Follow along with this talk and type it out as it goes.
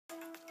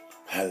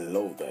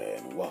Hello there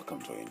and welcome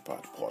to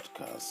Impact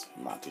Podcast.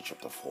 Matthew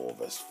chapter 4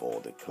 verse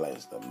 4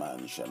 declares the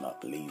man shall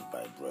not live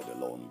by bread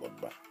alone but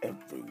by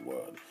every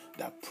word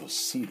that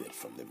proceeded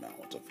from the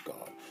mouth of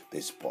God.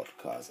 This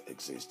podcast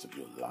exists to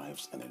build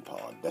lives and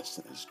empower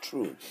destinies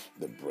through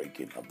the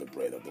breaking of the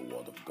bread of the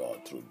word of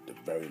God through the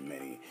very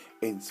many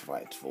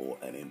insightful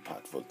and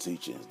impactful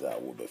teachings that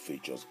will be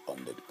featured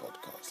on the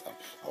podcast.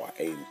 Our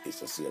aim is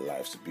to see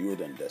lives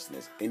built and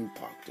destinies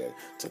impacted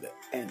to the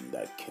end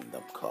that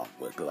kingdom come.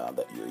 We're glad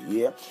that you're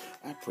here.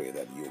 I pray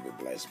that you'll be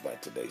blessed by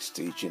today's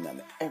teaching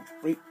and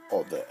every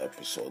other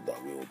episode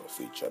that we will be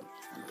featured.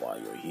 And while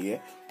you're here,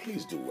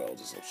 please do well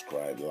to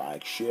subscribe,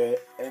 like, share,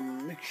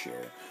 and make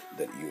sure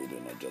that you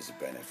do not just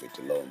benefit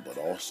alone, but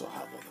also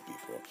have other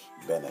people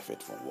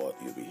benefit from what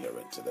you'll be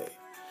hearing today.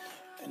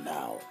 And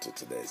now to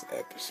today's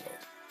episode.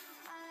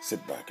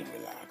 Sit back and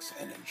relax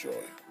and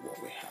enjoy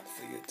what we have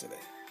for you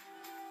today.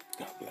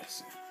 God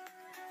bless you.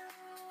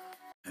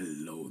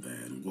 Hello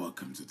there and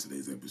welcome to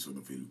today's episode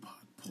of Impact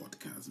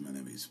Podcast. My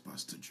name is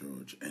Pastor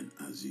George, and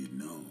as you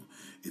know,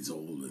 it's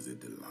always a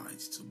delight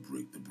to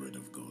break the bread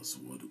of God's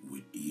word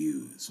with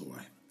you. So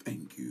I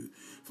thank you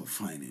for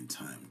finding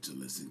time to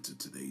listen to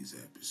today's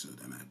episode,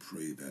 and I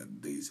pray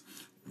that this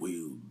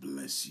will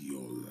bless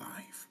your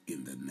life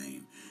in the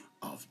name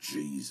of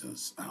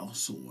Jesus. I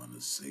also want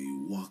to say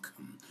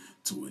welcome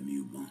to a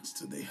new month.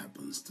 Today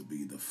happens to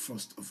be the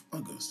 1st of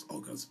August.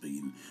 August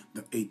being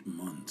the 8th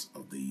month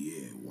of the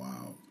year.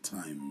 Wow,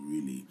 time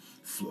really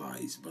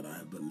flies. But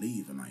I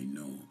believe and I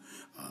know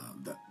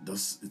that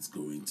thus it's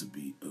going to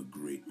be a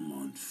great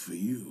month for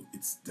you.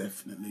 It's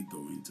definitely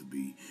going to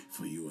be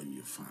for you and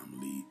your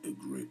family a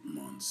great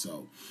month.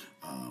 So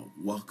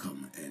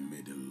welcome, and may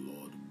the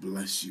Lord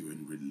bless you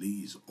and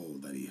release all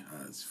that He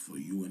has for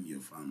you and your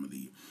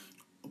family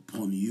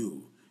upon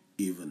you,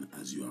 even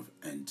as you have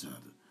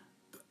entered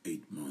the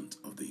 8th month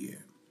of the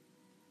year.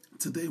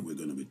 Today we're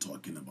going to be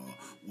talking about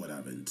what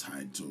I've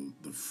entitled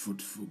the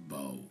Fruitful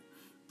Bough.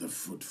 The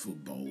Fruitful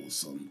Bough,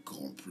 some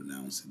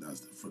pronounce it as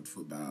the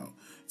Fruitful Bough.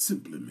 It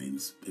simply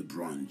means a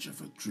branch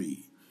of a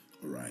tree.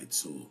 Alright,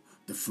 so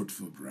the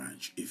fruitful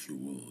branch, if you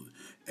will.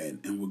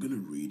 And we're going to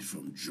read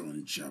from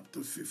John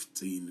chapter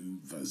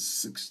 15, verse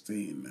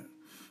 16.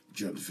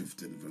 John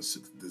 15 verse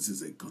 6. This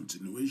is a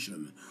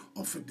continuation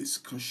of a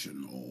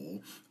discussion or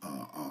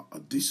a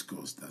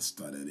discourse that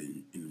started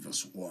in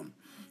verse 1.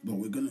 But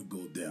we're going to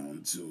go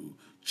down to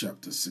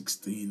chapter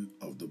 16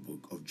 of the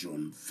book of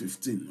John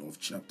 15 of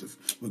chapter.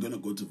 We're going to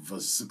go to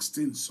verse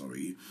 16,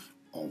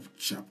 of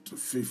chapter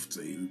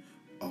 15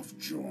 of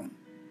John.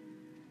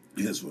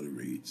 Here's what it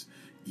reads.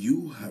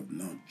 You have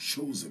not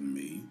chosen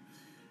me,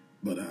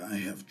 but I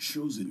have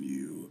chosen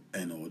you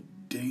and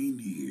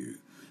ordained you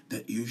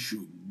that you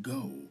should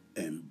go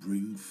and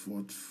bring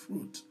forth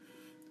fruit,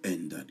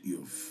 and that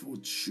your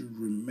fruit should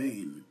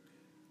remain.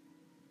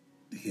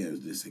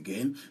 Here's this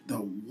again.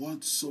 That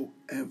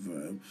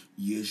whatsoever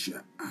ye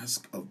shall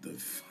ask of the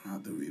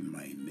Father in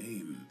my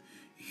name,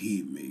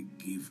 He may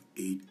give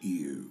it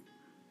you.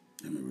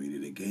 Let me read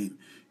it again.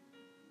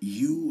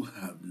 You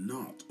have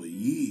not, or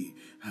ye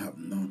have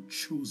not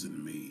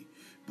chosen me,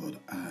 but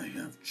I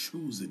have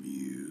chosen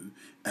you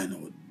and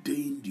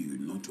ordained you.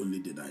 Not only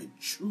did I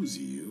choose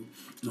you,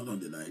 not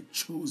only did I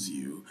chose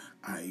you,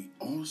 I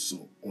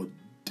also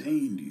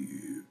ordained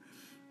you.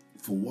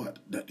 For what?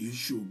 That you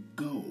should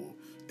go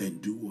and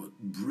do what?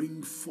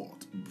 Bring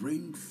forth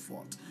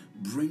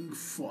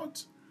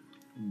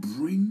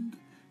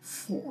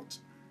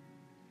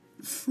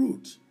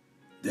fruit.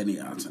 Then he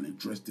adds an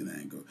interesting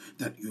angle,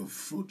 that your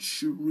fruit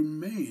should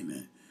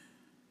remain.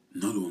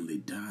 Not only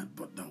that,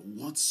 but that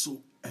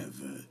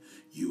whatsoever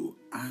you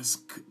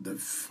ask the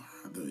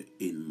Father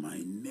in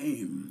my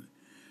name,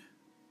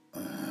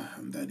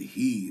 that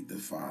He, the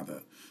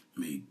Father,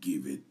 may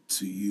give it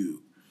to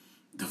you.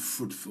 The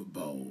fruitful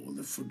bough,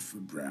 the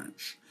fruitful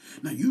branch.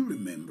 Now you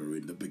remember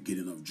in the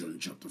beginning of John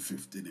chapter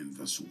 15 and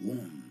verse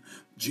 1,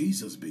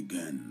 Jesus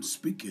began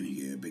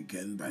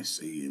by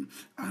saying,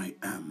 I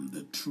am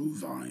the true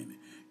vine,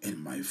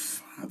 and my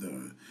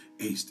Father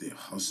is the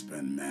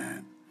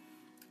husbandman.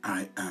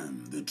 I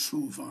am the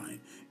true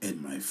vine,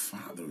 and my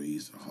Father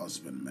is the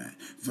husbandman.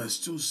 Verse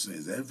 2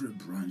 says, every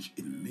branch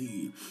in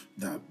me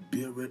that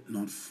beareth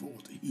not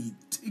fruit, He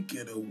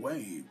taketh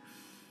away.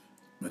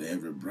 But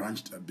every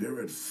branch that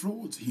beareth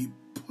fruit, He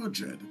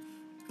purgeth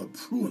or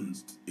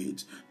prunes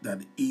it,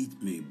 that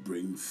it may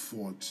bring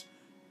forth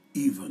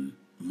even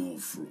more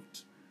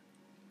fruit.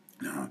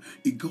 Now,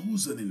 it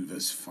goes on in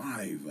verse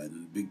 5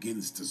 and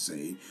begins to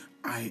say,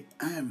 I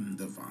am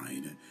the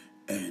vine,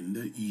 and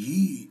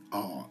ye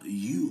are,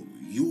 you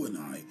and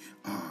I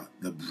are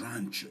the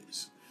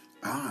branches.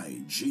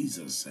 I,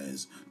 Jesus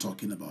says,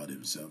 talking about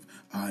Himself,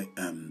 I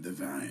am the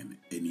vine,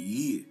 and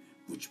ye,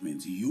 which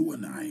means you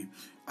and I,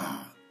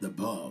 are the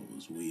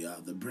boughs. We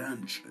are the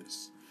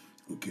branches.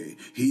 Okay,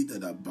 he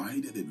that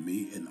abideth in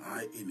me and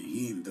I in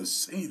him, the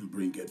same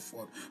bringeth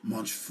forth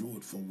much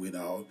fruit, for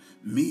without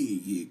me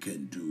ye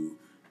can do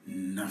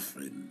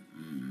nothing.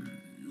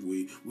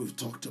 We've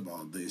talked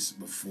about this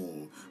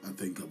before. I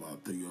think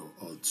about 2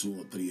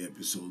 or 3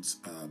 episodes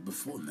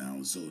before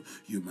now. So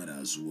you might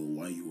as well,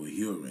 while you were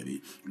here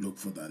already, look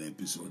for that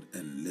episode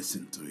and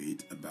listen to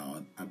it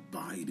about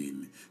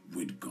abiding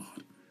with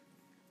God.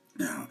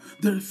 Now,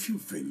 there are a few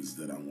things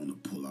that I want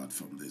to pull out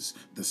from this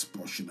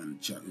portion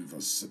and chat in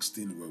verse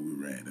 16 where we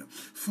read.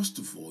 First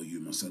of all, you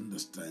must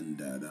understand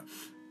that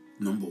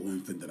number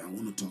one thing that I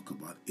want to talk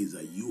about is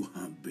that you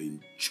have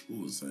been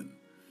chosen.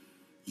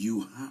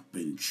 You have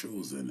been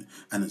chosen.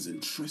 And it's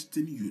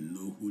interesting, you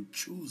know who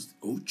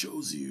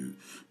chose you.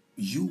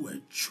 You were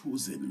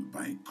chosen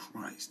by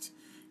Christ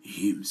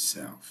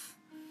himself.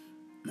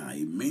 Now,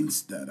 it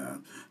means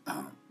that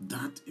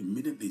that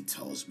immediately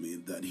tells me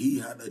that he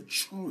had a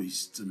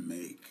choice to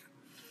make.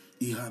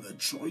 He had a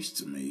choice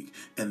to make,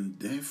 and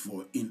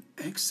therefore, in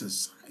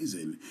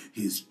exercising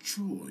his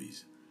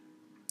choice,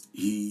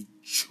 he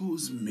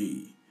chose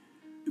me.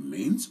 It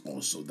means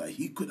also that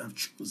he could have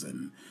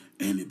chosen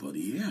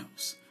anybody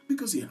else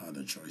because he had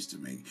a choice to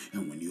make.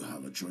 And when you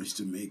have a choice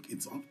to make,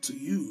 it's up to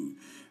you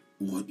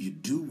what you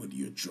do with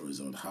your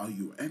choice or how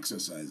you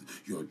exercise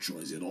your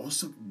choice. It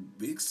also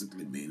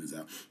basically means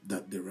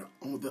that there are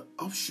other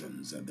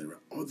options, that there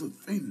are other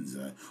things.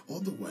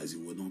 Otherwise, it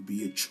would not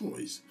be a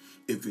choice.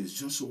 If it's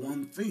just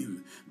one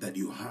thing that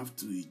you have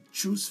to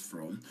choose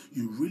from,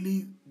 you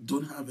really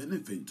don't have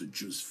anything to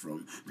choose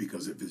from,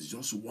 because if it's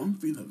just one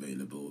thing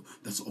available,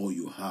 that's all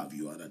you have.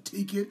 You either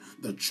take it,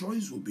 the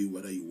choice will be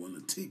whether you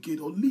want to take it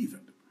or leave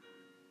it.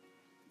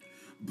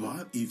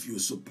 But if you're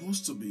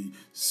supposed to be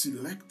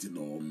selecting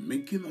or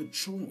making a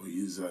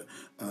choice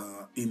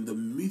in the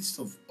midst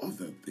of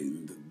other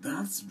things,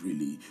 that's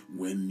really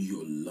when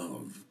your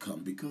love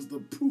comes. Because the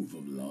proof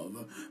of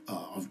love,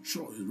 of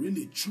choice,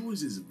 really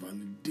choice is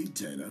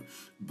validated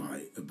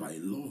by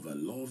love.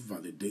 Love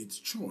validates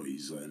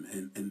choice,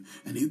 and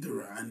if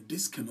there are, and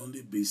this can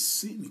only be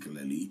seen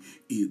clearly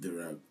if there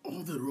are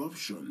other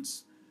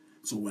options.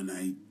 So when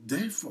I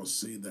therefore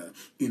say that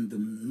in the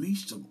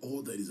midst of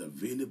all that is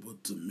available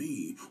to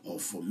me or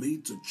for me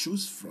to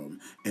choose from,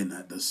 and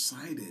I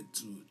decided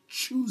to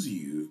choose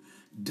you,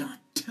 that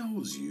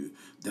tells you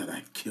that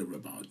I care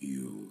about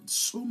you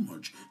so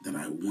much, that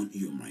I want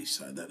you on my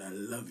side, that I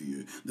love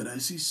you, that I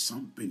see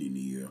something in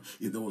you.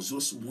 If there was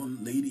just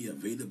one lady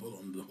available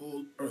on the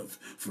whole earth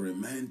for a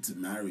man to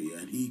marry,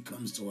 and he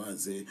comes to her and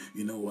say,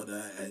 you know what,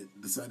 I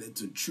decided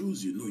to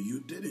choose you. No, you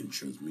didn't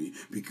choose me,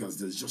 because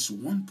there's just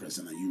one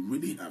person and you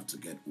really have to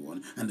get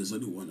one, and there's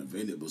only one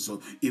available.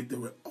 So if there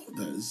were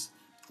others,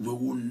 we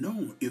will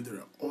know if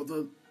there are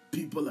other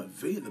people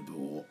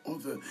available or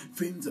other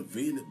things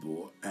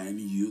available,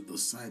 and you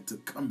decide to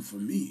come for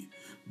me.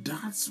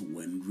 That's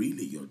when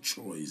really your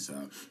choice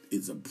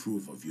is a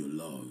proof of your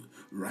love.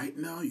 Right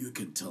now, you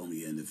can tell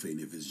me anything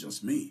if it's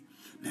just me.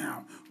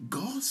 Now,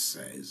 God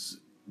says,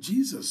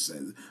 Jesus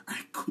says,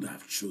 I could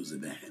have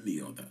chosen any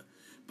other,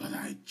 but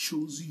I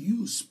chose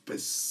you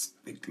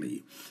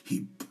specifically.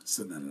 He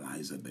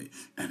personalized it,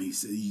 and he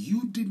said,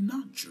 you did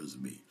not choose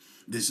me.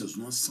 This is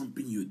not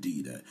something you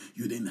did.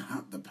 You didn't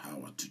have the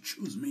power to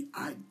choose me.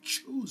 I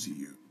chose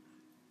you.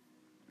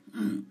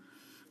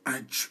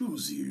 I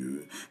choose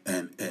you.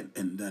 And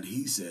that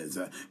he says,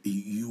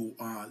 you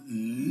are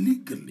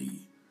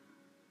legally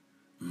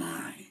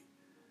mine.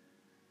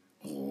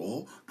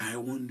 Or I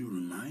want to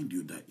remind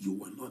you that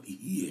you are not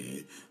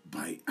here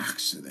by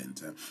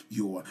accident.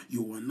 You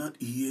are not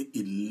here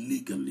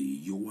illegally.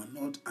 You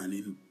are not an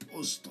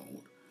impostor.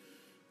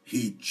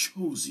 He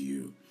chose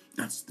you.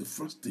 That's the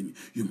first thing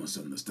you must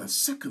understand.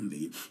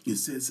 Secondly, it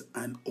says,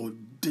 and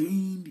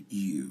ordained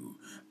you,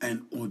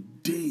 and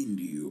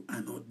ordained you,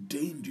 and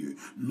ordained you.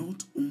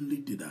 Not only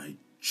did I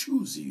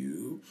choose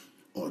you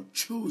or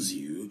chose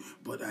you,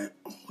 but I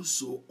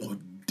also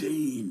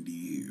ordained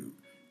you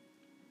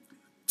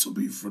to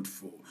be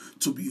fruitful.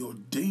 To be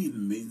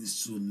ordained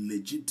means to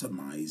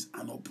legitimize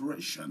an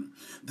operation.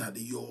 That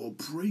your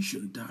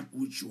operation, that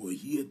which you are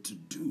here to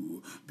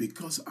do,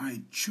 because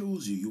I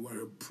chose you, you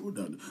are a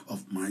product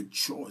of my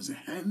choice.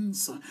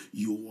 Hence,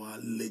 you are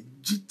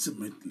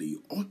legitimately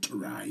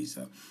authorized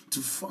to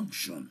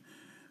function.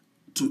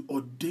 To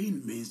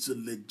ordain means to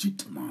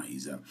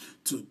legitimize,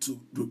 to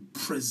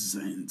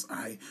represent.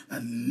 I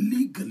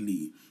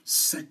legally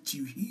set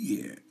you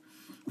here.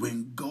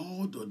 When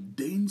God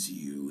ordains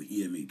you,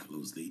 hear me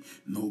closely,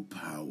 no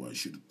power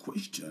should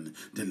question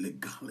the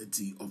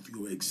legality of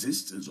your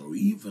existence or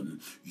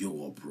even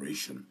your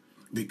operation,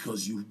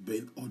 because you've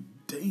been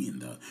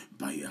ordained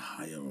by a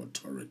higher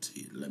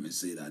authority. Let me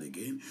say that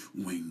again.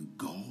 When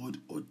God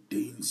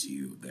ordains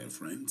you, dear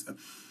friends,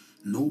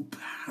 no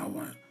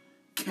power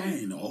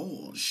can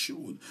or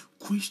should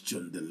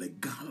question the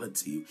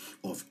legality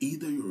of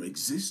either your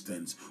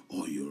existence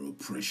or your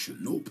oppression.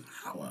 No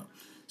power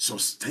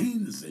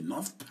sustains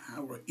enough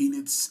power in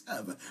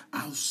itself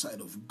outside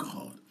of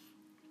God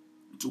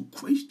to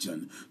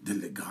question the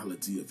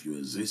legality of your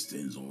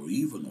existence or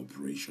even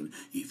operation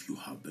if you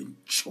have been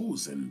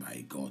chosen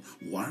by God.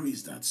 Why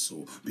is that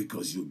so?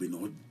 Because you've been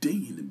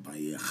ordained by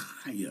a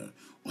higher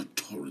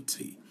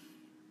authority.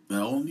 The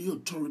only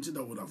authority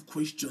that would have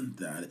questioned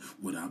that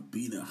would have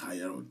been a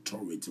higher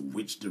authority,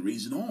 which there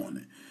is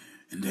none.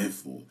 And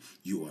therefore,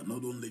 you are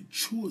not only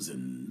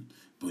chosen,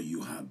 but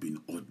you have been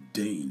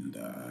ordained.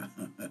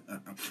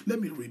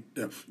 Let me read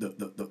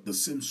the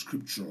same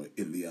scripture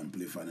in the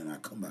Amplified, and I'll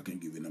come back and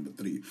give you number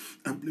 3.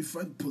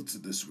 Amplified puts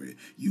it this way: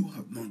 you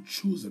have not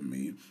chosen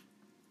me,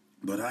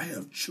 but I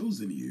have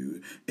chosen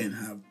you and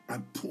have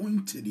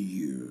appointed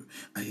you.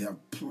 I have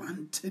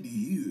planted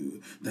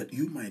you that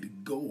you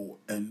might go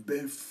and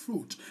bear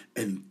fruit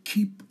and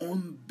keep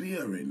on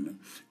bearing,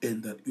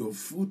 and that your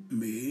fruit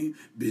may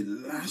be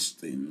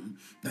lasting,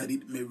 that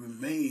it may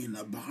remain,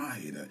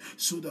 abide,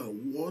 so that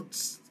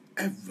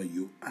whatever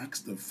you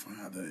ask the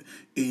Father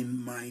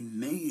in my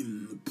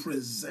name,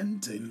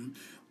 presenting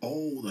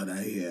all that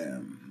I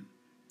am,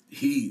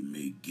 he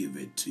may give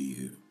it to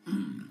you.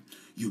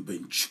 You've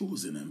been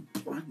chosen and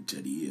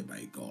planted here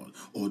by God,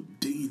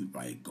 ordained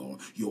by God.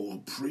 Your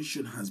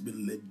operation has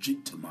been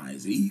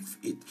legitimized if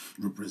it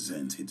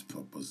represents its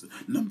purpose.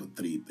 Number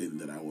 3 thing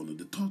that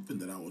the third thing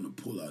that I want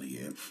to pull out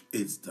here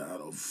is that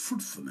of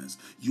fruitfulness.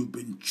 You've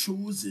been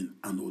chosen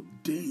and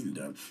ordained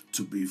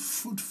to be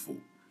fruitful.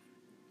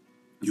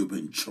 You've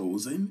been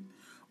chosen,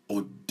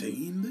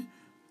 ordained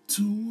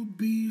to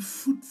be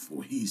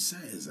fruitful. He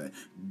says,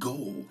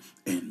 go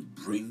and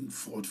bring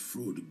forth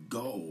fruit.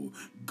 Go,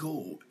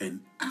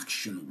 an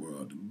action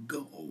word,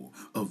 go,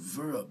 a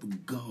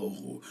verb,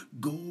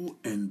 go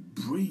and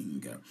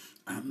bring.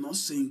 I'm not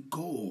saying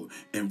go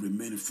and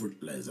remain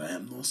fruitless. I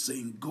am not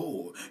saying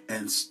go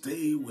and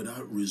stay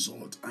without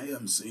result. I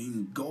am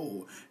saying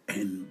go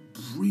and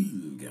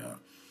bring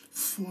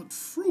forth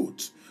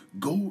fruit.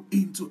 Go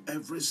into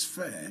every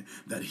sphere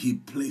that he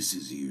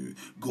places you.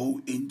 Go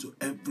into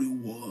every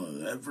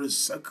world, every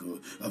circle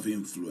of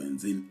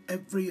influence, in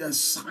every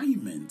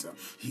assignment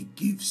he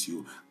gives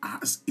you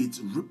as it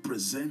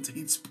represents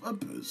his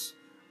purpose.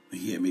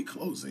 Hear me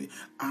closely.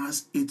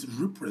 As it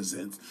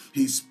represents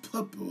his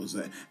purpose,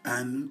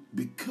 and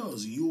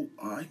because you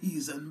are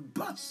his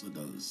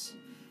ambassadors.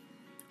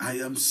 I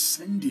am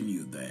sending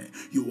you there.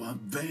 You are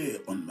there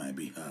on my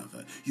behalf.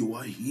 You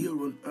are here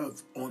on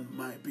earth on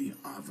my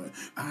behalf.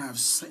 I have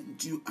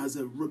sent you as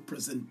a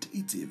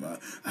representative,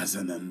 as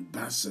an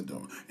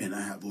ambassador, and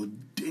I have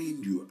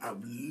ordained you.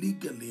 I've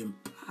legally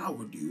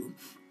empowered you,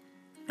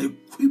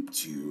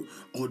 equipped you,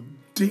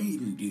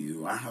 ordained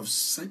you. I have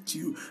set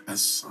you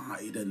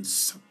aside and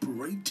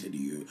separated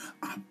you,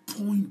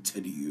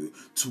 appointed you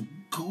to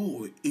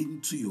go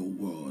into your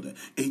world,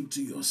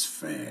 into your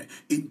sphere,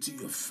 into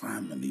your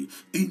family,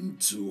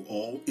 into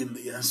all in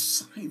the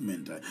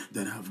assignment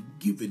that I have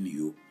given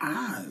you,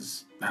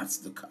 as that's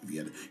the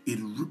caveat, it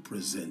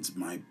represents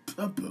my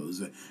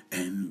purpose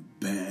and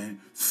bear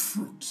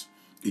fruit.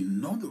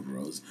 In other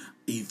words,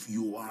 if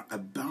you are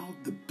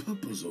about the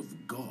purpose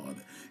of God,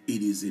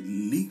 it is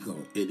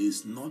illegal. It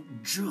is not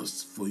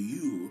just for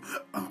you.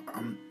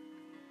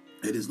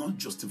 It is not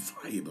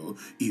justifiable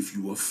if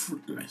you are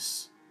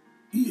fruitless.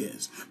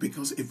 Yes,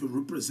 because if it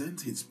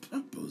represents his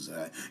purpose,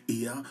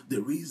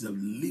 there is a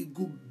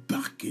legal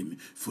backing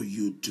for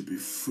you to be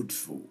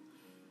fruitful.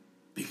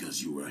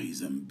 Because you are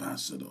his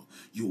ambassador.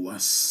 You are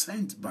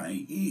sent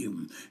by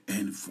him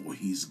and for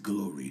his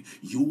glory.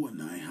 You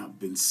and I have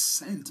been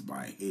sent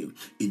by him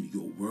in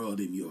your world,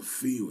 in your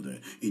field,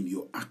 in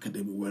your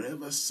academy,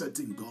 wherever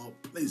setting God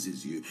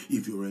places you.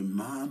 If you're a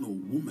man or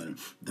woman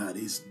that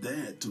is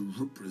there to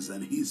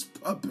represent his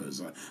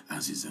purpose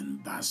as his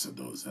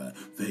ambassadors,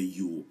 then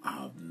you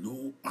have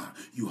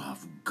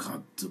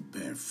got to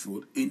bear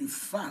fruit. In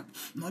fact,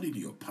 not in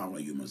your power,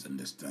 you must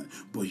understand,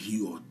 but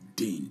he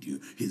ordained you.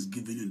 He's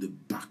given you the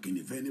backing.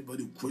 If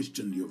anybody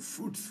questioned your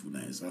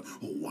fruitfulness, or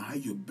why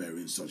you're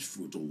bearing such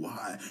fruit, or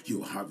why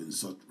you're having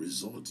such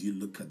results, you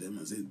look at them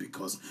and say,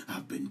 because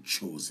I've been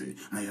chosen.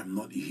 I am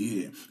not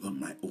here on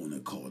my own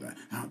accord.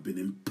 I have been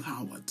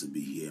empowered to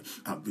be here.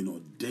 I've been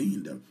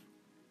ordained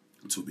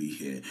to be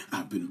here.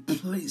 I've been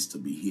placed to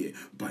be here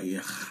by a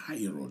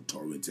higher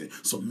authority.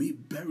 So me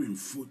bearing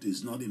fruit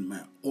is not in my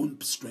own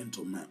strength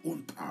or my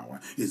own power.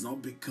 It's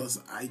not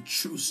because I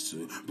choose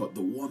to, but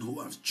the one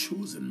who has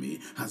chosen me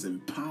has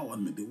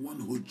empowered me. The one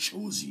who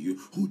chose you,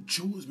 who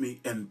chose me,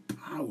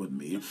 empowered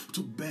me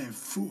to bear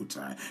fruit,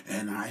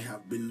 and I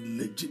have been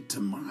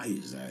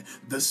legitimized.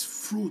 This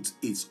fruit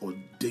is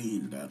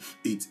ordained.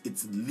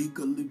 It's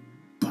legally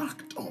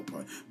backed up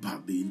by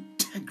the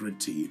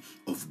integrity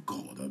of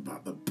God,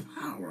 about the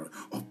power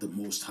of the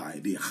Most High,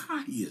 the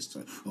highest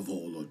of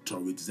all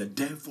authorities. And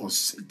therefore,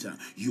 Satan,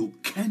 you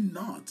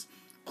cannot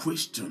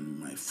question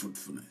my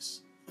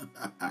fruitfulness.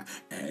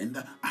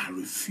 And I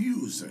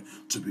refuse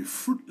to be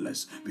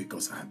fruitless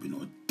because I have been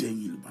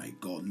ordained by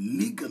God,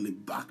 legally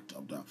backed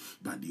up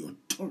by the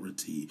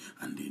authority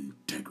and the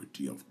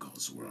integrity of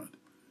God's word.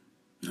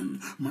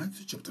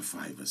 Matthew chapter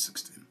 5 verse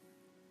 16.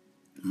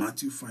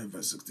 Matthew 5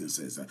 verse 16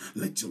 says,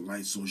 let your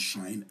light so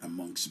shine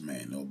amongst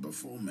men, or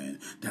before men,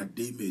 that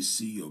they may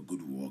see your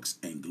good works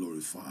and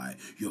glorify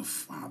your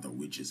Father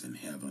which is in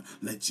heaven.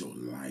 Let your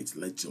light,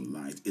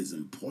 is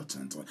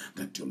important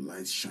that your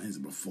light shines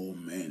before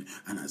men.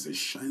 And as it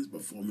shines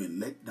before men,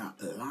 let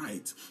that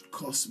light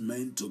cause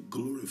men to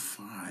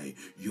glorify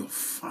your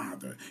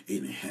Father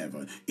in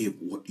heaven. If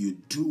what you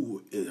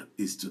do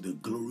is to the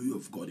glory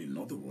of God, in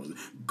other words,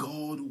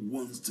 God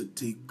wants to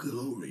take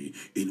glory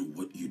in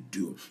what you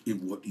do.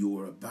 If what you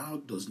are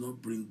about does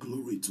not bring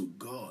glory to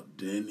God,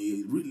 then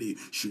it really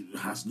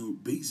has no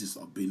basis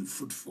of being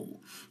fruitful.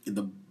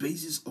 The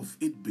basis of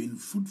it being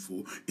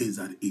fruitful is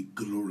that it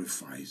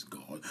glorifies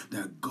God,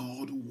 that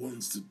God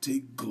wants to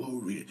take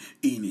glory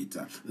in it.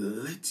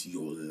 Let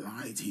your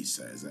light, he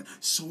says,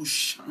 so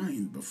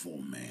shine before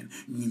men,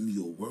 in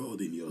your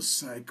world, in your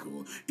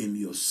circle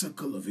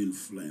of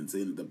influence,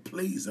 in the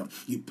place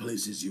he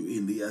places you,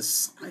 in the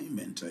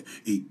assignment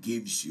he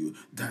gives you,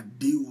 that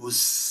they will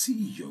see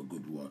your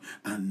good work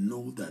and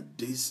know that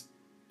this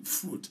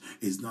fruit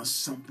is not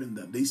something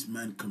that this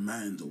man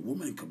commands or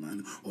woman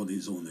commands on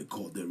his own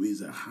accord. There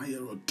is a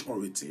higher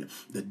authority,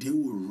 that they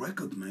will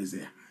recognize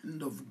the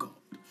hand of God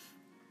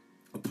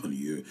upon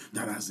you,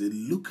 that as they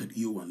look at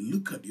you and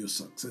look at your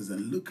success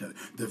and look at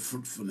the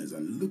fruitfulness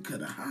and look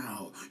at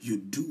how you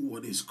do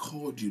what is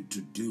called you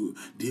to do,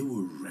 they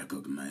will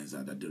recognize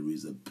that there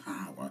is a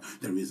power,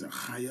 there is a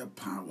higher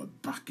power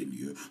backing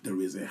you,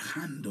 there is a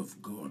hand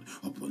of God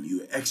upon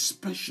you,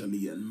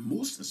 especially and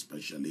most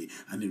especially,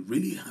 and it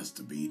really has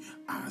to be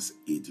as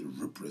it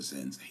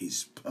represents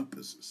his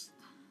purposes.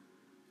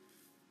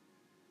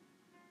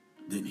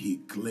 Then he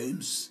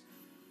claims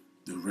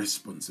the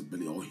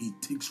responsibility, or he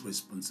takes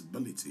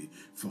responsibility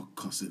for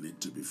causing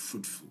it to be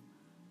fruitful.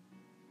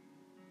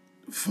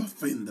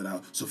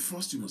 So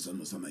first you must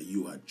understand that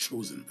you are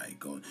chosen by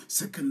God.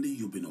 Secondly,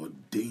 you've been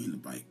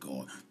ordained by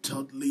God.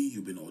 Thirdly,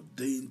 you've been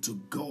ordained to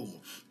go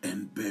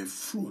and bear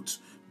fruit.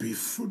 Be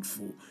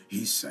fruitful,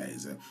 he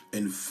says.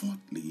 And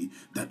fourthly,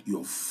 that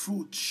your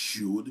fruit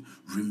should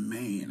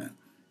remain.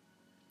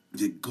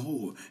 They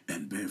go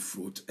and bear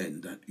fruit,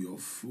 and that your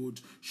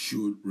fruit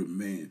should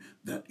remain.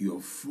 That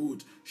your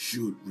fruit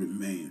should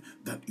remain.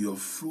 That your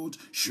fruit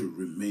should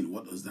remain.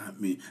 What does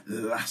that mean?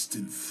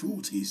 Lasting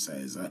fruit, he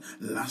says.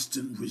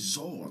 Lasting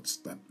results.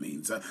 That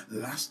means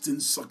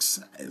lasting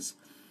success.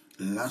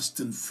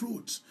 Lasting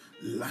fruit,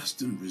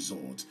 lasting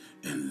result,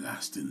 and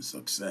lasting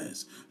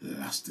success.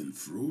 Lasting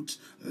fruit,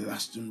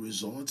 lasting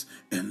result,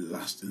 and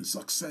lasting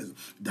success.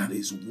 That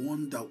is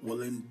one that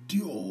will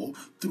endure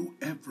through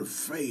every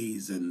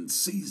phase and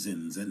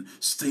seasons and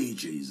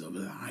stages of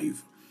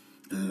life.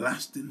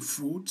 Lasting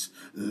fruit,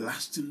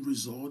 lasting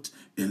result,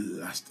 and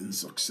lasting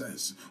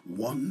success.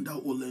 One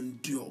that will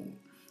endure.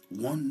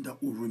 One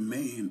that will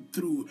remain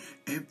through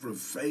every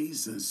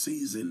phase and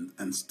season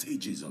and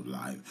stages of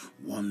life.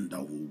 One that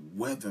will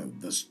weather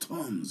the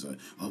storms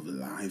of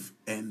life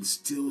and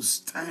still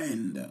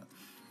stand.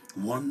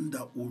 One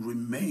that will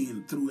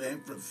remain through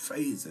every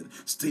phase and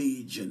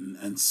stage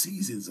and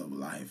seasons of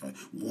life.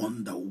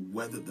 One that will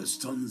weather the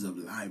storms of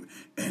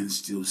life and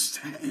still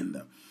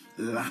stand.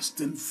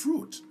 Lasting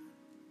fruit.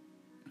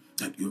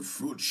 That your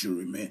fruit should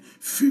remain.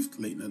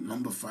 Fifthly, the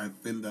number 5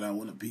 thing that I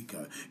want to pick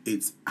up,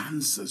 it's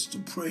answers to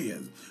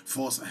prayers.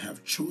 First, I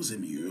have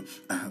chosen you,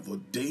 I have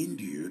ordained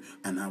you,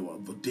 and I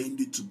have ordained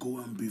you to go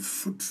and be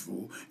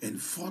fruitful.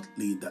 And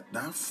fourthly,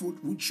 that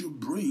fruit which you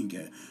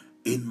bring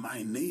in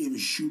my name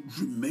should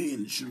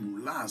remain,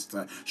 should last,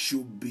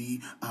 should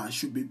be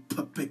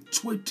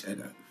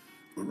perpetuated.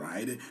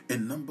 Right?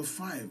 And number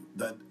 5,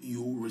 that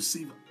you will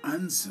receive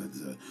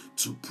answers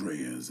to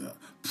prayers.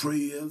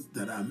 Prayers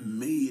that are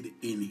made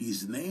in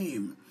his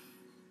name.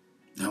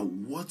 That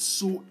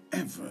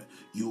whatsoever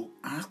you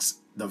ask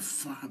the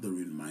Father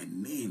in my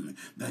name,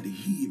 that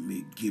he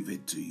may give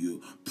it to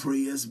you.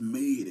 Prayers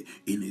made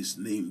in his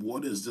name.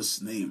 What is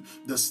this name?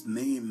 This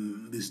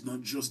name is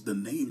not just the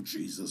name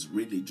Jesus,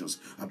 really just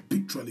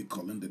arbitrarily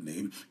calling the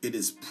name. It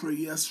is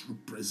prayers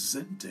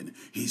representing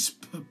his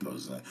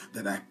purpose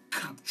that are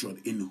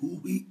captured in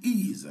who he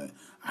is.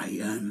 I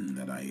am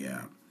that I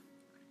am.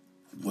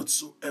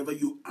 Whatsoever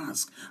you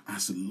ask,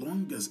 as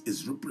long as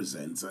it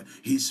represents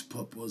his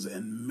purpose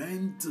and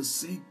meant to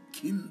see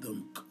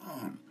kingdom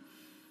come.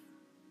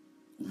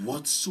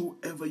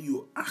 Whatsoever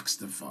you ask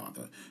the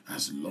Father,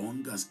 as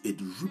long as it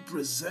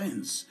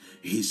represents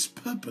his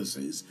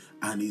purposes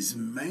and is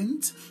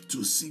meant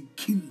to see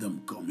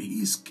kingdom come,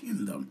 his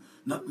kingdom,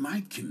 not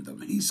my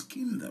kingdom, his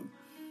kingdom.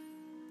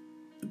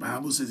 The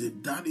Bible says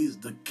if that is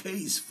the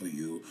case for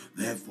you,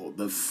 therefore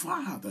the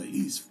Father,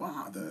 his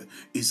Father,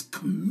 is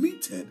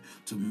committed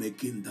to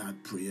making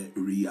that prayer a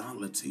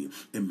reality,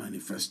 a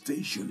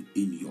manifestation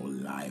in your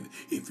life.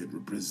 If it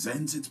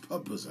represents its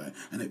purpose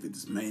and if it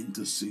is meant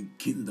to see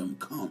kingdom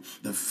come,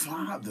 the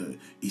Father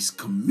is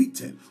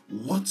committed.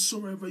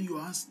 Whatsoever you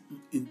ask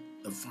in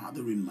the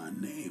Father in my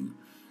name.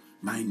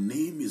 My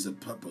name is a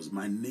purpose.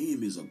 My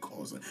name is a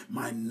cause.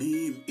 My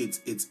name, it's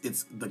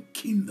the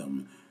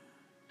kingdom.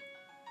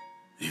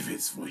 If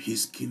it's for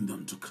his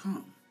kingdom to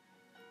come,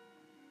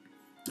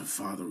 The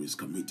Father is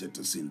committed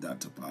to seeing that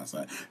to pass.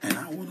 And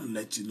I want to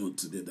let you know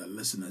today that,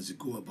 listen, as you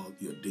go about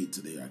your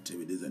day-to-day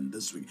activities and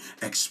this week,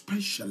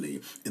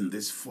 especially in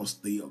this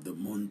first day of the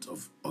month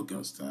of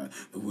August,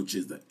 which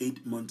is the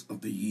 8th month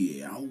of the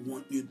year, I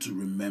want you to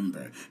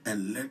remember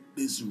and let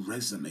this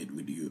resonate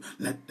with you.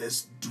 Let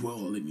this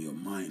dwell in your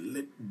mind.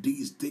 Let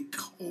these take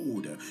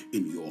hold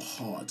in your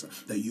heart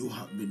that you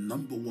have been,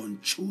 number one,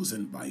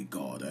 chosen by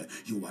God.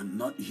 You are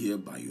not here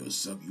by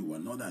yourself. You are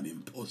not an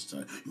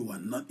imposter. You are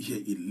not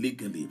here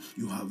illegally.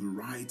 You have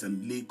right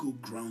and legal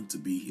ground to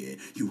be here.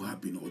 You have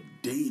been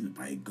ordained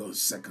by God.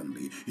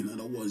 Secondly, in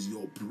other words,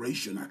 your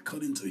operation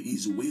according to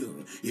His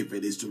will, if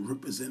it is to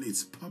represent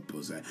His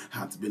purpose,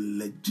 has been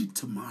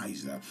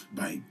legitimized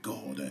by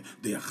God,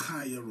 the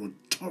higher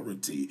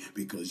authority,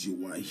 because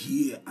you are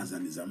here as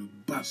His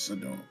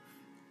ambassador.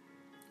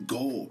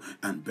 Go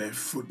and bear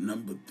fruit.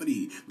 Number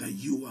 3, that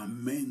you are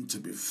meant to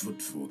be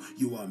fruitful.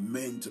 You are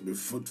meant to be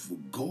fruitful.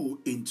 Go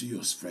into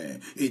your sphere,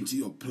 into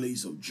your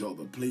place of job,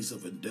 a place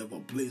of endeavor,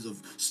 a place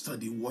of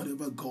study,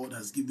 whatever God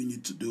has given you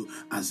to do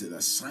as an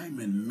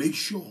assignment. Make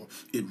sure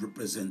it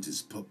represents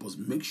His purpose.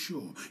 Make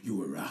sure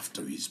you are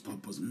after His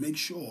purpose. Make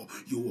sure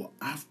you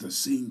are after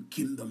seeing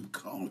kingdom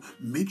come.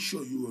 Make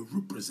sure you are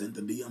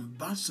representing. The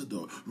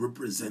ambassador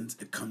represents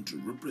a country,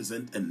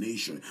 represent a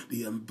nation.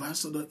 The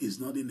ambassador is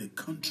not in a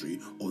country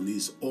on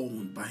his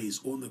own, by his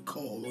own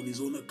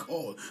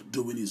accord,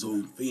 doing his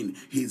own thing.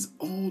 He's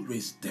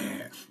always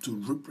there to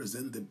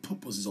represent the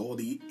purposes or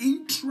the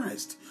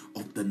interest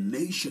of the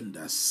nation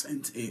that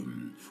sent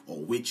him, or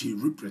which he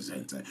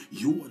represents.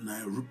 You and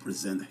I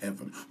represent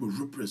heaven. We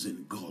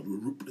represent God. We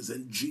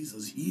represent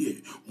Jesus here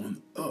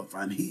on earth,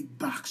 and He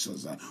backs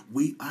us.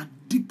 We are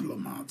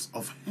diplomats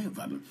of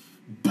heaven,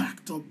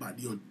 backed up by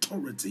the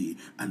authority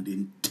and the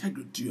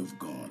integrity of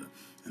God,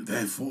 and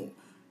therefore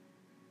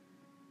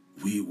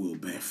we will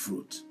bear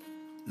fruit.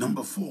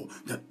 Number 4,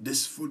 that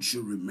this fruit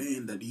should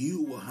remain, that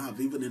you will have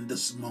even in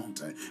this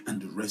month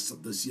and the rest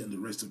of this year and the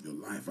rest of your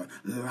life,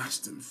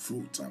 lasting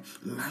fruit,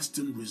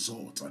 lasting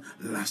result,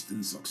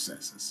 lasting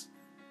successes.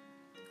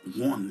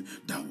 One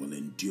that will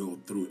endure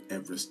through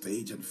every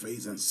stage and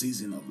phase and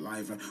season of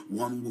life.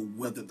 One will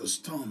weather the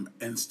storm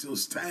and still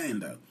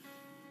stand.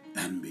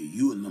 And may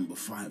you, number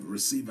 5,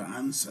 receive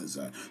answers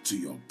to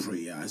your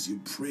prayer as you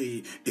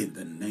pray in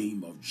the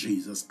name of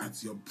Jesus,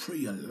 as your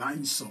prayer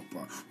lines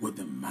up with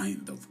the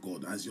mind of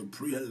God, as your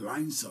prayer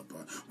lines up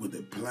with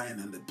the plan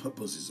and the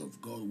purposes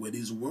of God, with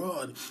His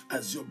word,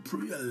 as your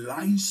prayer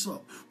lines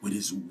up with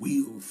His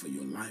will for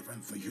your life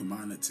and for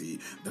humanity.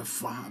 The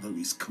Father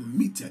is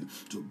committed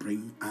to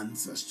bring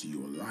answers to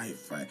your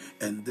life.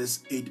 And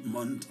this 8th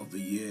month of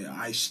the year,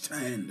 I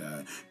stand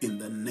in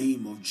the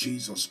name of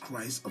Jesus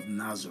Christ of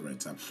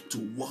Nazareth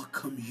to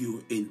welcome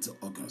you into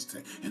August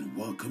and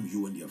welcome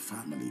you and your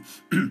family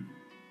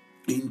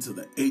into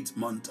the 8th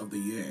month of the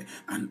year.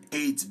 And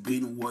 8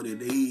 being what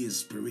it is,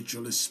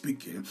 spiritually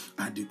speaking,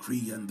 I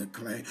decree and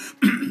declare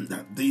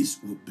that this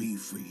will be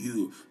for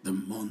you the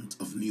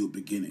month of new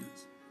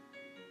beginnings.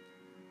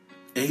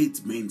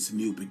 8 means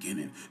new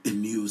beginning, a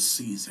new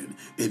season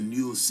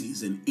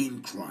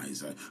in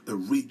Christ, a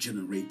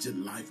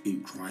regenerated life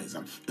in Christ,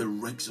 a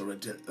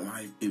resurrected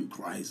life in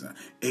Christ.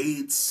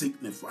 8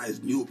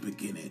 signifies new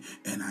beginning,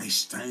 and I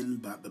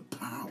stand by the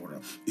power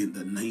in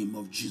the name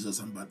of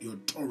Jesus and by the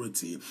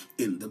authority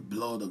in the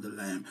blood of the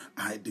Lamb.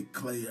 I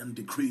declare and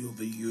decree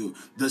over you,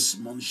 this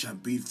month shall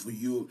be for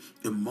you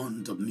a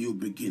month of new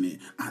beginning.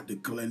 I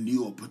declare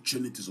new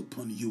opportunities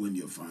upon you and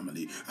your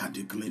family. I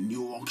declare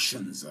new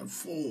auctions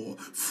for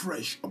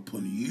fresh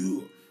upon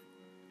you.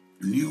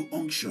 New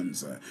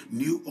unctions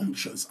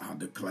are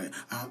declared.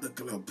 I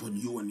declare upon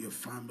you and your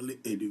family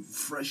a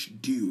fresh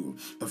dew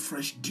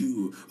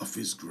of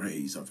His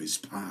grace, of His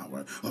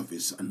power, of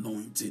His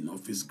anointing,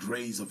 of His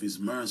grace, of His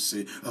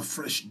mercy, a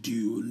fresh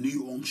dew,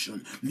 new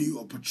unction, new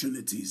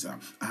opportunities.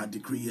 I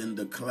decree and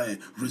declare,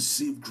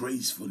 receive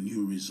grace for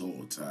new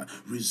result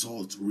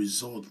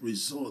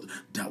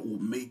that will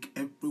make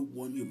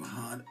everyone you've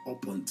had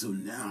up until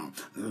now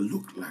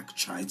look like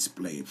child's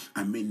play.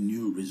 I mean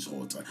new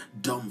result,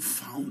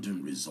 dumbfounding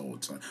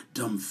results,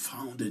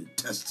 dumbfounding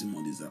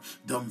testimonies,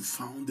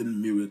 dumbfounding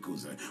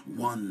miracles,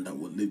 one that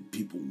will leave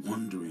people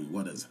wondering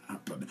what has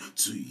happened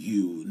to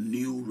you.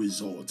 New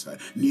results,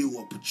 new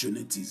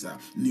opportunities,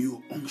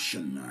 new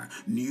unction,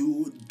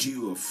 new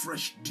dew,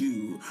 fresh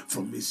dew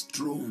from His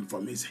throne,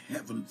 from His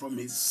heaven, from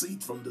His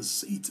seat, from the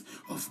seat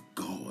of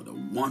God,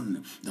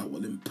 one that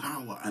will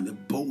empower and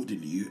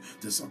embolden you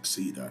to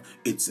succeed.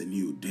 It's a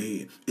new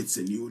day, it's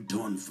a new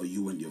dawn for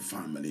you and your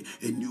family,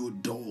 a new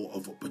door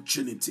of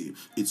opportunity.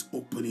 It's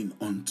opening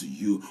unto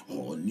you,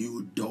 or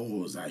new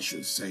doors, I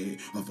should say,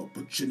 of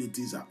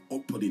opportunities are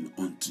opening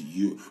unto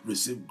you.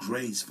 Receive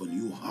grace for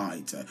new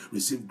height,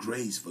 receive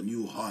grace for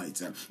new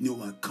heights,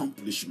 new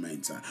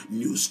accomplishments,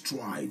 new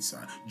strides,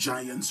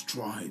 giant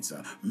strides.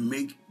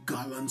 Make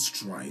gallant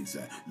strides,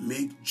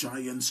 make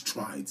giant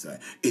strides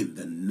in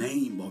the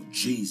name of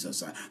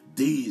Jesus.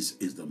 This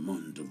is the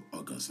month of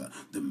August,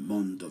 the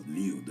month of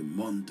new, the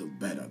month of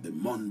better, the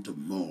month of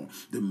more,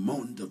 the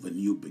month of a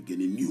new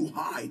beginning, new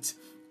heights.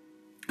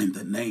 In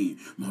the name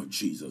of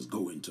Jesus,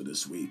 go into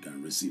this week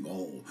and receive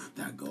all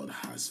that God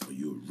has for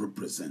you.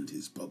 Represent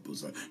his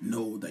purpose.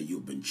 Know that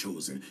you've been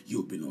chosen.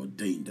 You've been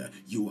ordained.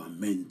 You are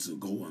meant to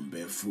go and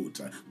bear fruit,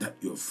 that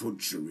your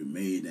fruit should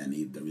remain. And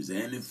if there is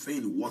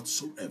anything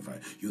whatsoever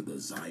you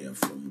desire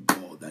from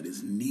God that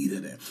is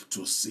needed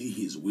to see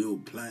his will,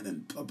 plan,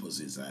 and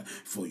purposes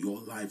for your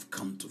life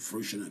come to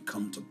fruition and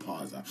come to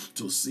pass,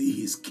 to see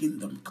his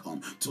kingdom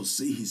come, to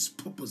see his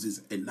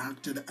purposes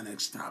enacted and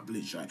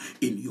established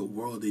in your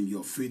world, in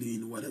your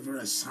in whatever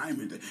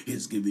assignment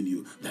he's given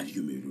you, that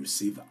you may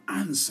receive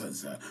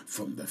answers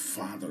from the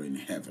Father in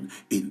heaven.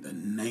 In the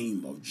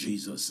name of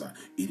Jesus,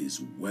 it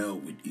is well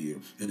with you.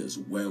 It is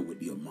well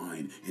with your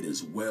mind. It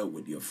is well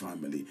with your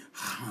family.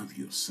 Have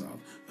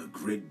yourself a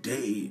great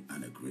day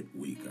and a great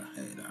week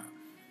ahead.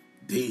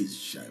 This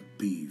shall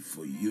be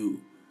for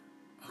you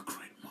a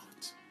great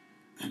month,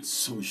 and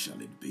so shall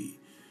it be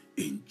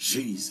in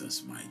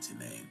Jesus' mighty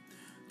name.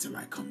 Till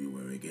I come your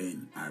way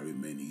again, I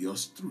remain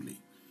yours truly,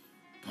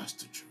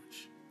 Pastor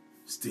George.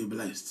 Stay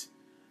blessed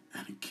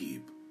and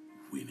keep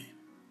winning.